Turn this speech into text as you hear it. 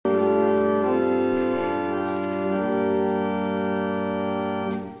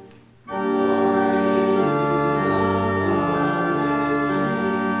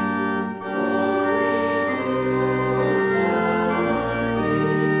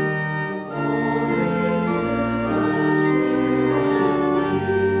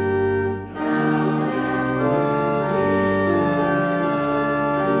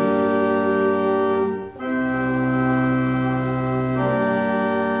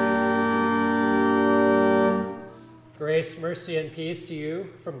Grace, mercy, and peace to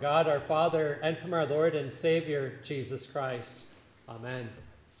you from God our Father and from our Lord and Savior, Jesus Christ. Amen.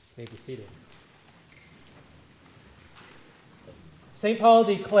 You may be seated. St. Paul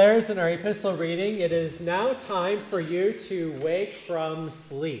declares in our epistle reading, "It is now time for you to wake from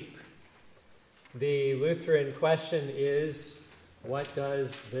sleep." The Lutheran question is, what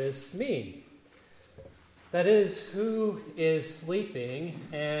does this mean? That is, who is sleeping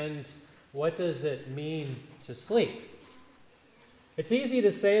and what does it mean to sleep? It's easy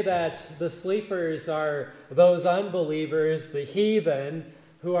to say that the sleepers are those unbelievers, the heathen,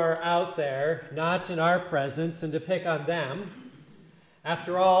 who are out there, not in our presence, and to pick on them.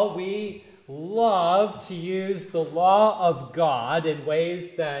 After all, we love to use the law of God in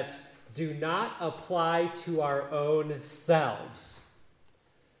ways that do not apply to our own selves.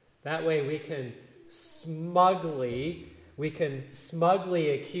 That way we can smugly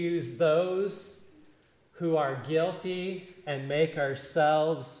accuse those who are guilty and make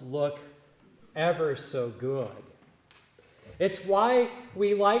ourselves look ever so good. It's why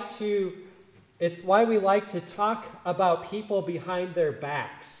we like to talk about people behind their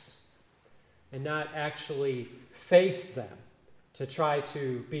backs and not actually face them to try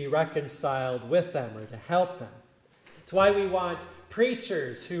to be reconciled with them or to help them. It's why we want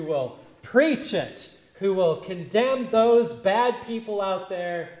preachers who will preach it, who will condemn those bad people out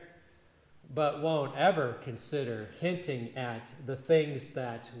there, but won't ever consider hinting at the things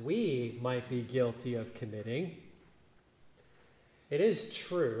that we might be guilty of committing. It is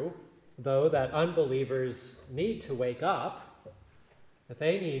true, though, that unbelievers need to wake up, that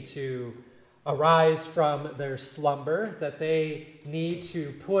they need to arise from their slumber, that they need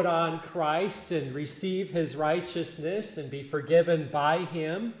to put on Christ and receive his righteousness and be forgiven by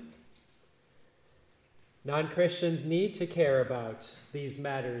him. Non-Christians need to care about these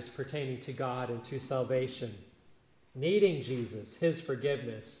matters pertaining to God and to salvation, needing Jesus, his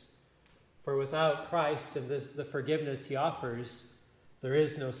forgiveness. For without Christ and the forgiveness he offers, there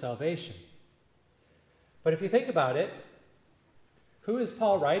is no salvation. But if you think about it, who is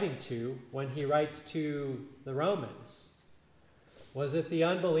Paul writing to when he writes to the Romans? Was it the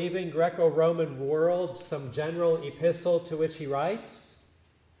unbelieving Greco-Roman world, some general epistle to which he writes?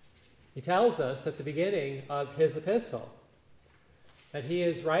 He tells us at the beginning of his epistle that he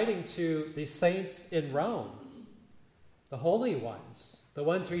is writing to the saints in Rome, the holy ones, the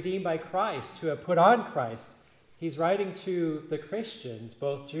ones redeemed by Christ, who have put on Christ. He's writing to the Christians,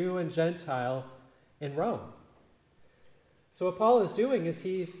 both Jew and Gentile, in Rome. So what Paul is doing is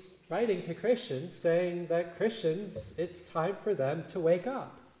he's writing to Christians, saying that Christians, it's time for them to wake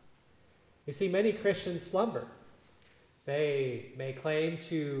up. You see, many Christians slumber. They may claim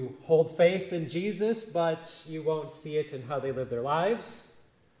to hold faith in Jesus, but you won't see it in how they live their lives,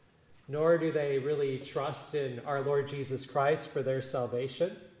 nor do they really trust in our Lord Jesus Christ for their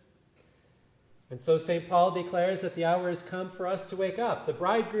salvation. And so St. Paul declares that the hour has come for us to wake up. The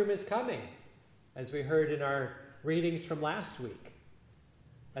bridegroom is coming, as we heard in our readings from last week,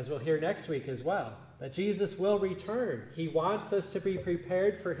 as we'll hear next week as well, that Jesus will return. He wants us to be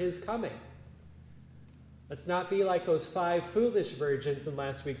prepared for his coming. Let's not be like those 5 foolish virgins in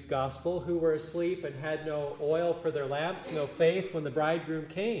last week's gospel who were asleep and had no oil for their lamps, no faith when the bridegroom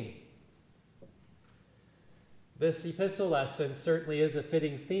came. This epistle lesson certainly is a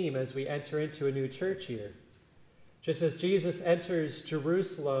fitting theme as we enter into a new church year. Just as Jesus enters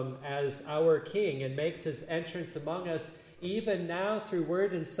Jerusalem as our King and makes his entrance among us, even now through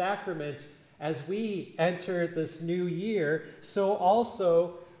word and sacrament, as we enter this new year, so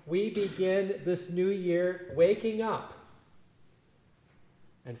also we begin this new year waking up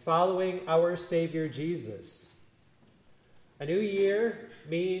and following our Savior Jesus. A new year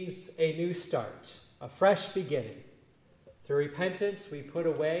means a new start, a fresh beginning. Through repentance, we put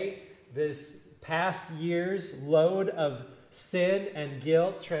away this past year's load of sin and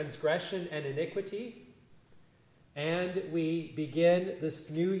guilt, transgression and iniquity, and we begin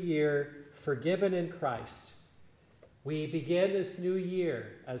this new year forgiven in Christ. We begin this new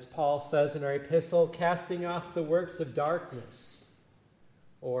year, as Paul says in our epistle, casting off the works of darkness,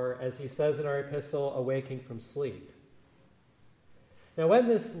 or as he says in our epistle, awaking from sleep. Now, when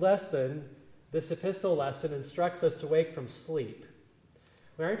this epistle lesson instructs us to wake from sleep,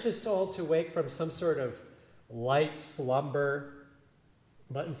 we aren't just told to wake from some sort of light slumber,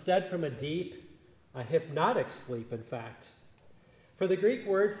 but instead from a deep, hypnotic sleep, in fact. For the Greek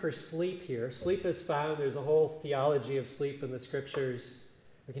word for sleep here, sleep is found, there's a whole theology of sleep in the scriptures.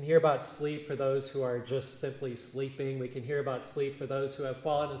 We can hear about sleep for those who are just simply sleeping. We can hear about sleep for those who have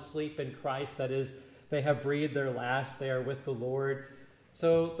fallen asleep in Christ, that is, they have breathed their last, they are with the Lord.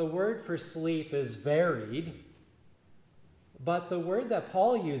 So the word for sleep is varied. But the word that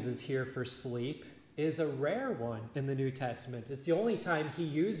Paul uses here for sleep is a rare one in the New Testament. It's the only time he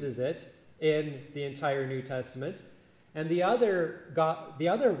uses it in the entire New Testament. And the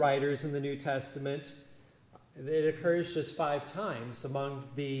other writers in the New Testament, it occurs just 5 times among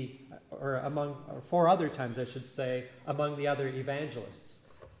 4 other times, I should say, among the other evangelists.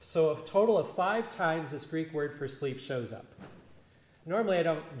 So a total of 5 times this Greek word for sleep shows up. Normally I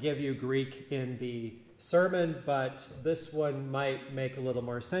don't give you Greek in the sermon, but this one might make a little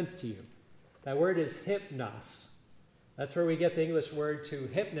more sense to you. That word is hypnos. That's where we get the English word to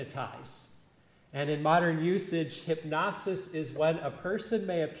hypnotize. And in modern usage, hypnosis is when a person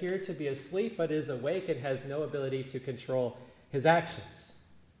may appear to be asleep but is awake and has no ability to control his actions.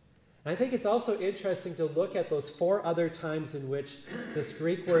 And I think it's also interesting to look at those 4 other times in which this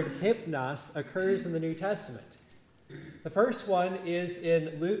Greek word hypnos occurs in the New Testament. The first one is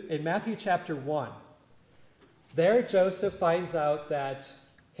in Matthew chapter 1. There, Joseph finds out that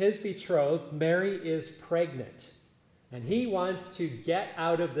his betrothed, Mary, is pregnant. And he wants to get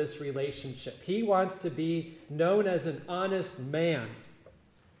out of this relationship. He wants to be known as an honest man.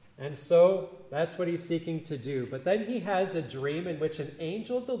 And so that's what he's seeking to do. But then he has a dream in which an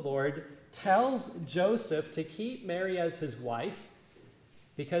angel of the Lord tells Joseph to keep Mary as his wife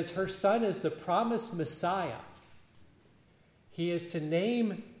because her son is the promised Messiah. He is to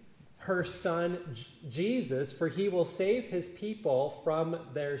name her son Jesus, for he will save his people from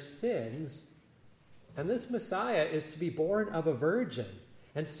their sins. And this Messiah is to be born of a virgin.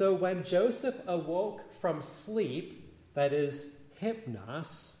 And so when Joseph awoke from sleep, that is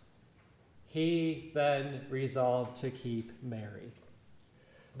hypnos, he then resolved to keep Mary.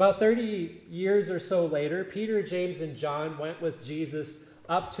 About 30 years or so later, Peter, James, and John went with Jesus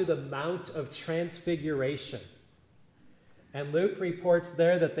up to the Mount of Transfiguration. And Luke reports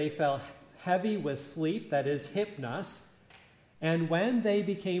there that they fell heavy with sleep, that is hypnos. And when they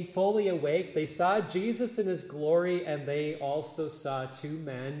became fully awake, they saw Jesus in his glory, and they also saw 2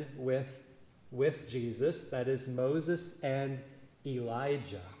 men with Jesus, that is Moses and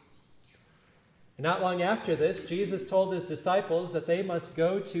Elijah. And not long after this, Jesus told his disciples that they must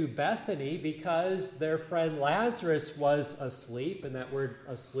go to Bethany because their friend Lazarus was asleep, and that word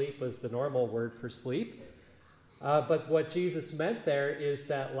asleep was the normal word for sleep. But what Jesus meant there is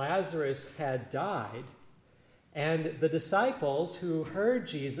that Lazarus had died. And the disciples who heard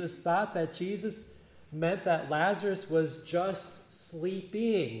Jesus thought that Jesus meant that Lazarus was just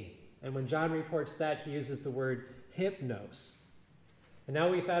sleeping. And when John reports that, he uses the word hypnos. And now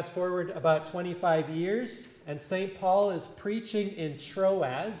we fast forward about 25 years, and St. Paul is preaching in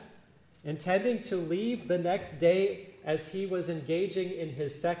Troas, intending to leave the next day as he was engaging in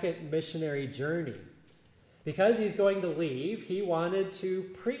his second missionary journey. Because he's going to leave, he wanted to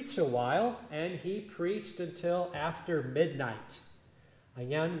preach a while, and he preached until after midnight. A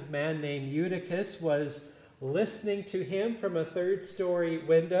young man named Eutychus was listening to him from a 3rd-story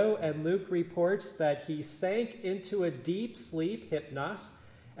window, and Luke reports that he sank into a deep sleep, hypnos,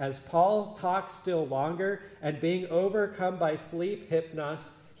 as Paul talked still longer, and being overcome by sleep,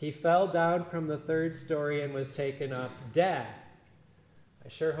 hypnos, he fell down from the 3rd story and was taken up dead. I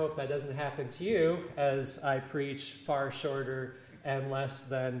sure hope that doesn't happen to you as I preach far shorter and less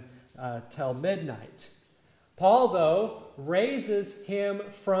than till midnight. Paul, though, raises him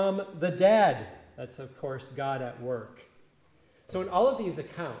from the dead. That's, of course, God at work. So in all of these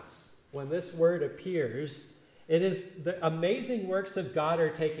accounts, when this word appears, it is the amazing works of God are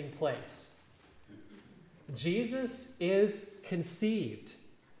taking place. Jesus is conceived.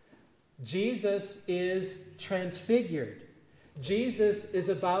 Jesus is transfigured. Jesus is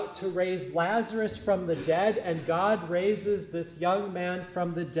about to raise Lazarus from the dead, and God raises this young man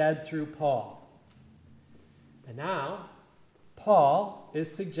from the dead through Paul. And now, Paul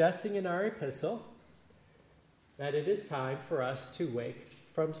is suggesting in our epistle that it is time for us to wake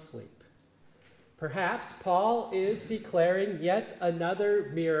from sleep. Perhaps Paul is declaring yet another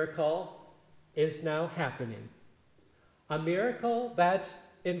miracle is now happening. A miracle that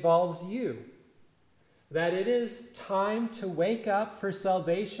involves you. That it is time to wake up, for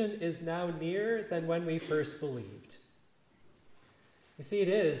salvation is now nearer than when we first believed. You see, it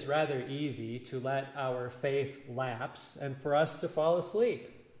is rather easy to let our faith lapse and for us to fall asleep.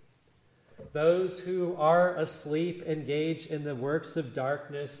 Those who are asleep engage in the works of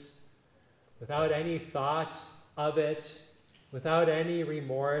darkness without any thought of it, without any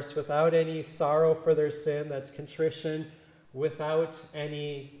remorse, without any sorrow for their sin, that's contrition, without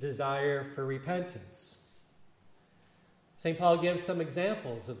any desire for repentance. St. Paul gives some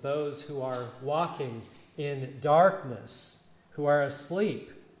examples of those who are walking in darkness, who are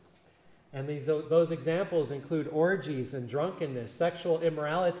asleep. And those examples include orgies and drunkenness, sexual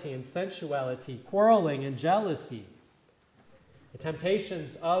immorality and sensuality, quarreling and jealousy. The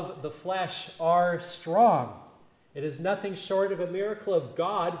temptations of the flesh are strong. It is nothing short of a miracle of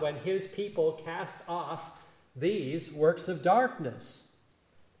God when his people cast off these works of darkness.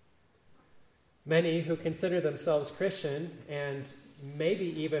 Many who consider themselves Christian and maybe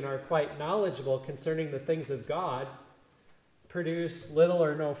even are quite knowledgeable concerning the things of God produce little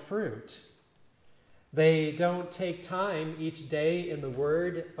or no fruit. They don't take time each day in the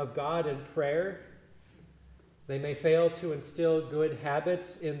Word of God and prayer. They may fail to instill good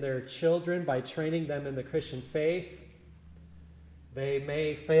habits in their children by training them in the Christian faith. They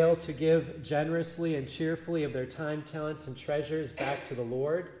may fail to give generously and cheerfully of their time, talents, and treasures back to the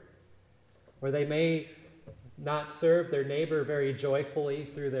Lord. Or they may not serve their neighbor very joyfully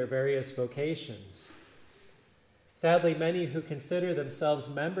through their various vocations. Sadly, many who consider themselves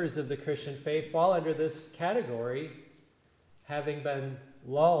members of the Christian faith fall under this category, having been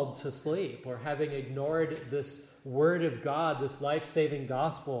lulled to sleep or having ignored this word of God, this life-saving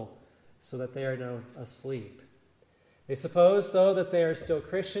gospel, so that they are now asleep. They suppose, though, that they are still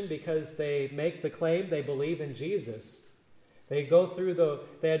Christian because they make the claim they believe in Jesus. They had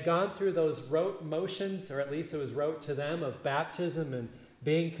gone through those rote motions, or at least it was rote to them, of baptism and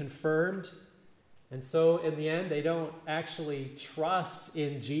being confirmed. And so in the end, they don't actually trust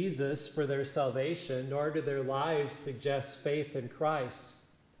in Jesus for their salvation, nor do their lives suggest faith in Christ.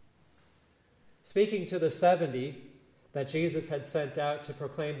 Speaking to the 70 that Jesus had sent out to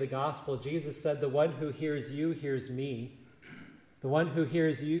proclaim the gospel, Jesus said, "The one who hears you hears me. The one who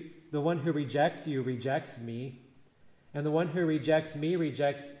rejects you rejects me. And the one who rejects me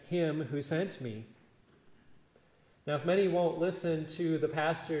rejects him who sent me." Now, if many won't listen to the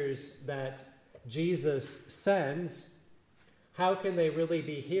pastors that Jesus sends, how can they really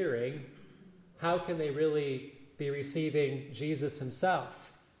be hearing? How can they really be receiving Jesus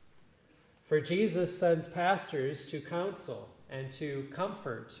himself? For Jesus sends pastors to counsel and to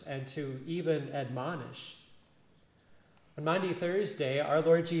comfort and to even admonish. On Maundy Thursday, our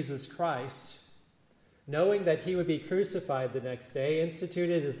Lord Jesus Christ, knowing that he would be crucified the next day,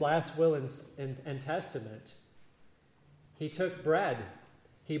 instituted his last will and testament. He took bread,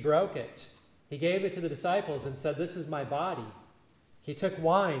 he broke it, he gave it to the disciples and said, "This is my body." He took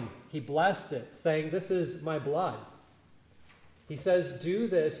wine, he blessed it, saying, "This is my blood." He says, "Do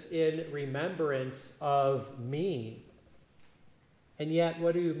this in remembrance of me." And yet,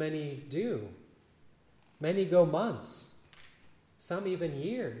 what do many do? Many go months, some even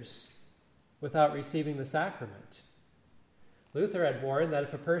years, without receiving the sacrament. Luther had warned that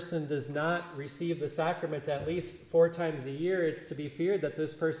if a person does not receive the sacrament at least 4 times a year, it's to be feared that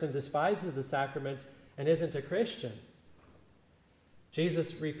this person despises the sacrament and isn't a Christian.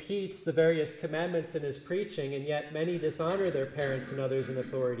 Jesus repeats the various commandments in his preaching, and yet many dishonor their parents and others in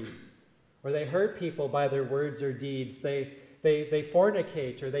authority, or they hurt people by their words or deeds. They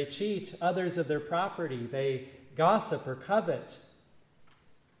fornicate, or they cheat others of their property. They gossip or covet.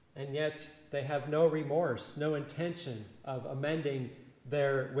 And yet they have no remorse, no intention of amending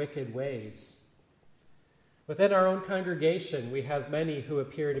their wicked ways. Within our own congregation, we have many who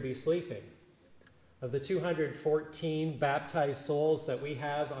appear to be sleeping. Of the 214 baptized souls that we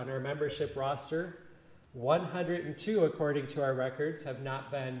have on our membership roster, 102, according to our records, have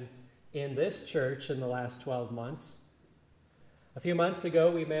not been in this church in the last 12 months. A few months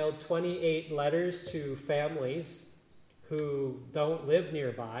ago, we mailed 28 letters to families who don't live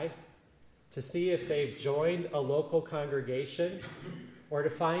nearby to see if they've joined a local congregation, or to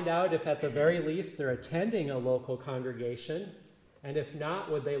find out if at the very least they're attending a local congregation, and if not,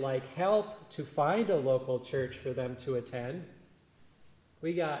 would they like help to find a local church for them to attend.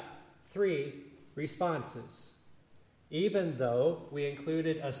 We got 3 responses, even though we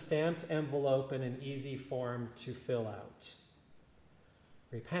included a stamped envelope and an easy form to fill out.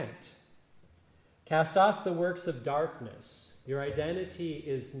 Repent. Cast off the works of darkness. Your identity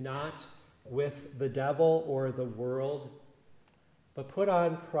is not with the devil or the world, but put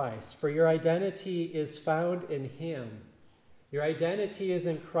on Christ, for your identity is found in him. Your identity is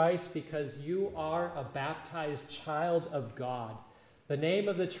in Christ because you are a baptized child of God. The name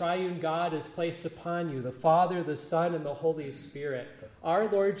of the triune God is placed upon you, the Father, the Son, and the Holy Spirit. Our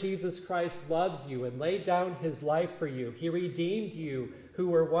Lord Jesus Christ loves you and laid down his life for you. He redeemed you who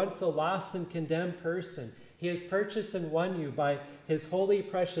were once a lost and condemned person. He has purchased and won you by his holy,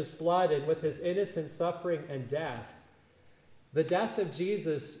 precious blood and with his innocent suffering and death. The death of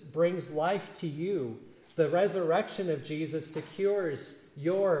Jesus brings life to you. The resurrection of Jesus secures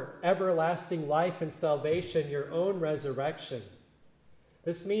your everlasting life and salvation, your own resurrection.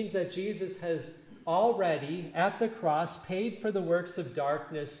 This means that Jesus has already, at the cross, paid for the works of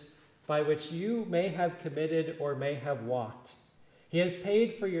darkness by which you may have committed or may have walked. He has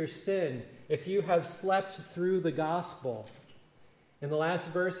paid for your sin if you have slept through the gospel. In the last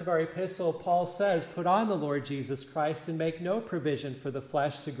verse of our epistle, Paul says, "Put on the Lord Jesus Christ and make no provision for the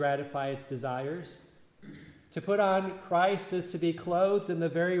flesh to gratify its desires." To put on Christ is to be clothed in the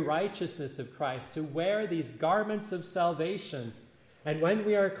very righteousness of Christ, to wear these garments of salvation. And when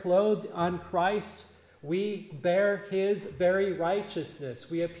we are clothed on Christ, we bear his very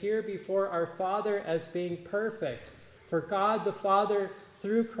righteousness. We appear before our Father as being perfect. For God the Father,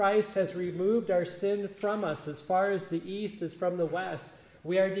 through Christ, has removed our sin from us as far as the east is from the west.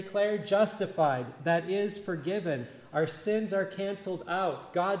 We are declared justified, that is, forgiven. Our sins are canceled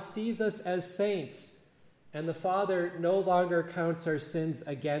out. God sees us as saints, and the Father no longer counts our sins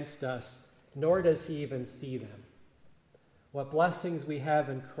against us, nor does he even see them. What blessings we have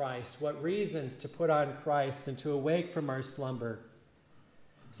in Christ, what reasons to put on Christ and to awake from our slumber.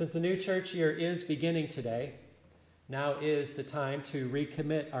 Since the new church year is beginning today, now is the time to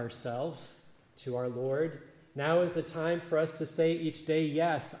recommit ourselves to our Lord. Now is the time for us to say each day,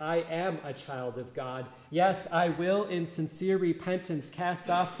 yes, I am a child of God. Yes, I will in sincere repentance cast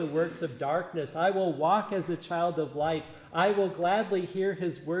off the works of darkness. I will walk as a child of light. I will gladly hear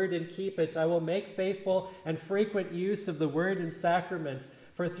his word and keep it. I will make faithful and frequent use of the word and sacraments.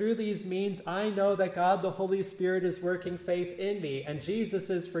 For through these means I know that God the Holy Spirit is working faith in me, and Jesus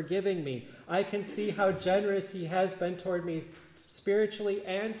is forgiving me. I can see how generous he has been toward me spiritually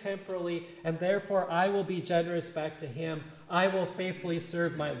and temporally, and therefore I will be generous back to him. I will faithfully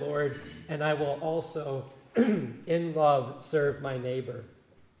serve my Lord, and I will also, in love, serve my neighbor.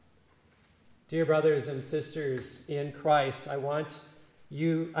 Dear brothers and sisters in Christ, I want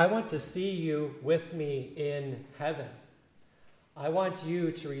to see you with me in heaven. I want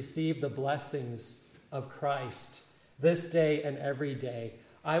you to receive the blessings of Christ this day and every day.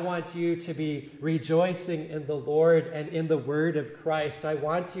 I want you to be rejoicing in the Lord and in the word of Christ. I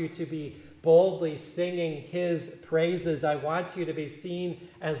want you to be boldly singing his praises. I want you to be seen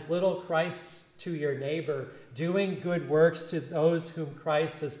as little Christs to your neighbor, doing good works to those whom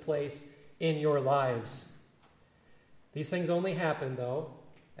Christ has placed in your lives. These things only happen, though,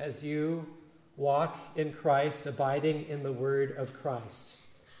 as you walk in Christ, abiding in the word of Christ.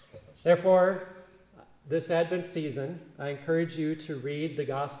 Therefore, this Advent season, I encourage you to read the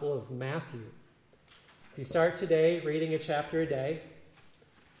Gospel of Matthew. If you start today reading a chapter a day,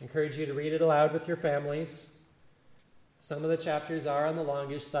 I encourage you to read it aloud with your families. Some of the chapters are on the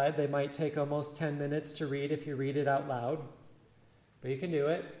longish side. They might take almost 10 minutes to read if you read it out loud. But you can do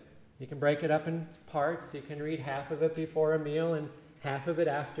it. You can break it up in parts. You can read half of it before a meal and half of it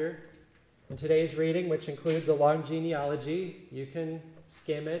after. In today's reading, which includes a long genealogy, you can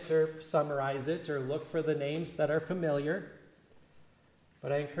skim it or summarize it or look for the names that are familiar.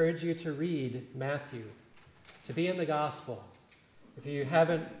 But I encourage you to read Matthew, to be in the gospel. If you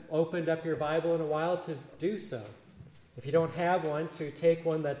haven't opened up your Bible in a while, to do so. If you don't have one, to take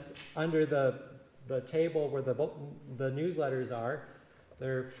one that's under the table where the newsletters are.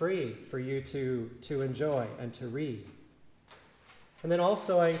 They're free for you to enjoy and to read. And then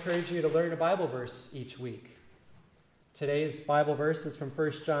also I encourage you to learn a Bible verse each week. Today's Bible verse is from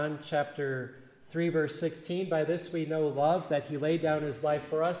 1 John chapter 3, verse 16. By this we know love, that he laid down his life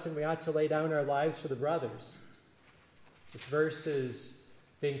for us, and we ought to lay down our lives for the brothers. This verse is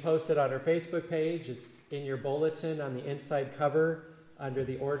being posted on our Facebook page. It's in your bulletin on the inside cover under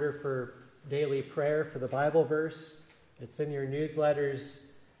the order for daily prayer for the Bible verse. It's in your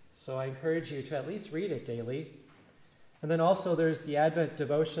newsletters, so I encourage you to at least read it daily. And then also there's the Advent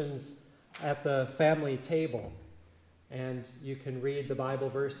devotions at the family table. And you can read the Bible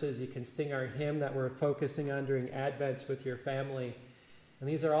verses. You can sing our hymn that we're focusing on during Advent with your family. And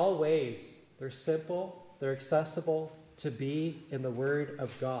these are all ways. They're simple. They're accessible to be in the Word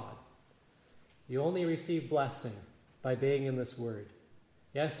of God. You only receive blessing by being in this Word.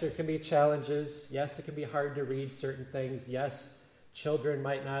 Yes, there can be challenges. Yes, it can be hard to read certain things. Yes, children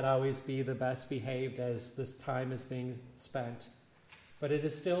might not always be the best behaved as this time is being spent. But it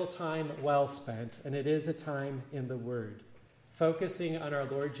is still time well spent, and it is a time in the Word, focusing on our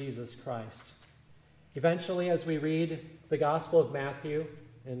Lord Jesus Christ. Eventually, as we read the Gospel of Matthew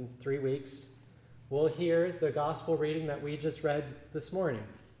in 3 weeks, we'll hear the Gospel reading that we just read this morning.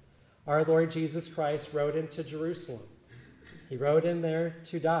 Our Lord Jesus Christ rode into Jerusalem. He rode in there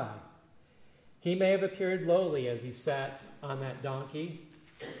to die. He may have appeared lowly as he sat on that donkey,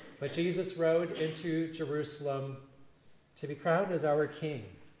 but Jesus rode into Jerusalem to be crowned as our King,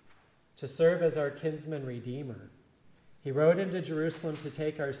 to serve as our kinsman redeemer, He rode into Jerusalem to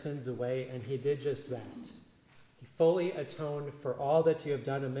take our sins away, and he did just that. He fully atoned for all that you have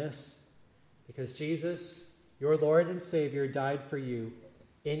done amiss, because Jesus, your Lord and Savior, died for you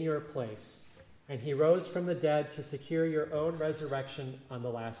in your place, and he rose from the dead to secure your own resurrection on the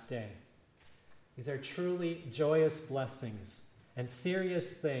last day. These are truly joyous blessings and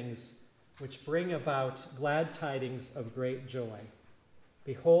serious things which bring about glad tidings of great joy.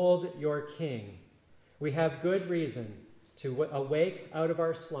 Behold your King. We have good reason to awake out of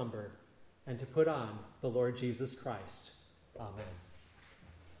our slumber and to put on the Lord Jesus Christ. Amen.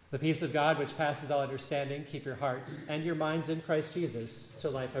 The peace of God, which passes all understanding, keep your hearts and your minds in Christ Jesus to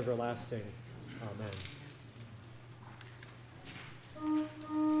life everlasting. Amen.